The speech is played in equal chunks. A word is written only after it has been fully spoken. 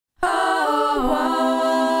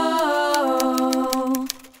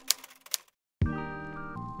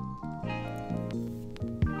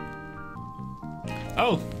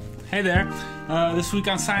Oh, hey there. This week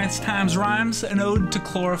on Science Times Rhymes, an ode to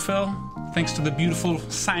chlorophyll, thanks to the beautiful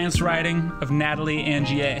science writing of Natalie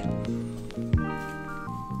Angier.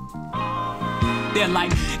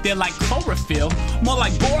 They're like chlorophyll, more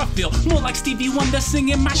like borophyll, more like Stevie Wonder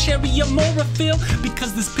singing my Sherry Amorophyll.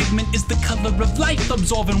 Because this pigment is the color of life,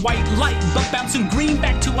 absorbing white light, but bouncing green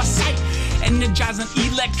back to our sight. Energizing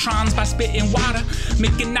electrons by spitting water,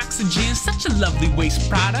 making oxygen such a lovely waste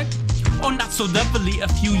product. Or not so lovely a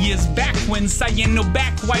few years back when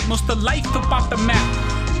cyanobac wiped most of life up off the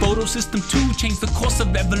map. Photosystem II changed the course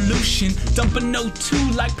of evolution, dumping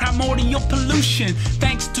O2 like primordial pollution.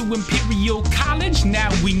 Thanks to Imperial College, now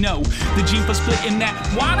we know the gene for splitting that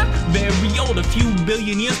water, very old, a few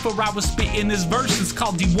billion years before I was spitting this verse. It's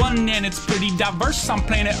called D1 and it's pretty diverse on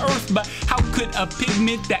planet Earth. But how could a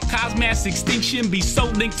pigment that caused mass extinction be so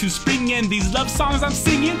linked to spring and these love songs I'm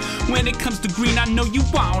singing? When it comes to green, I know you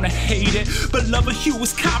wanna hate it, but love a hue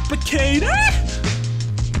is complicated.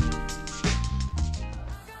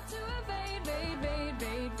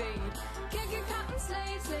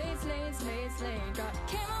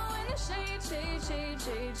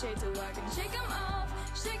 Shade, so I can shake 'em off,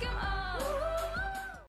 shake 'em off.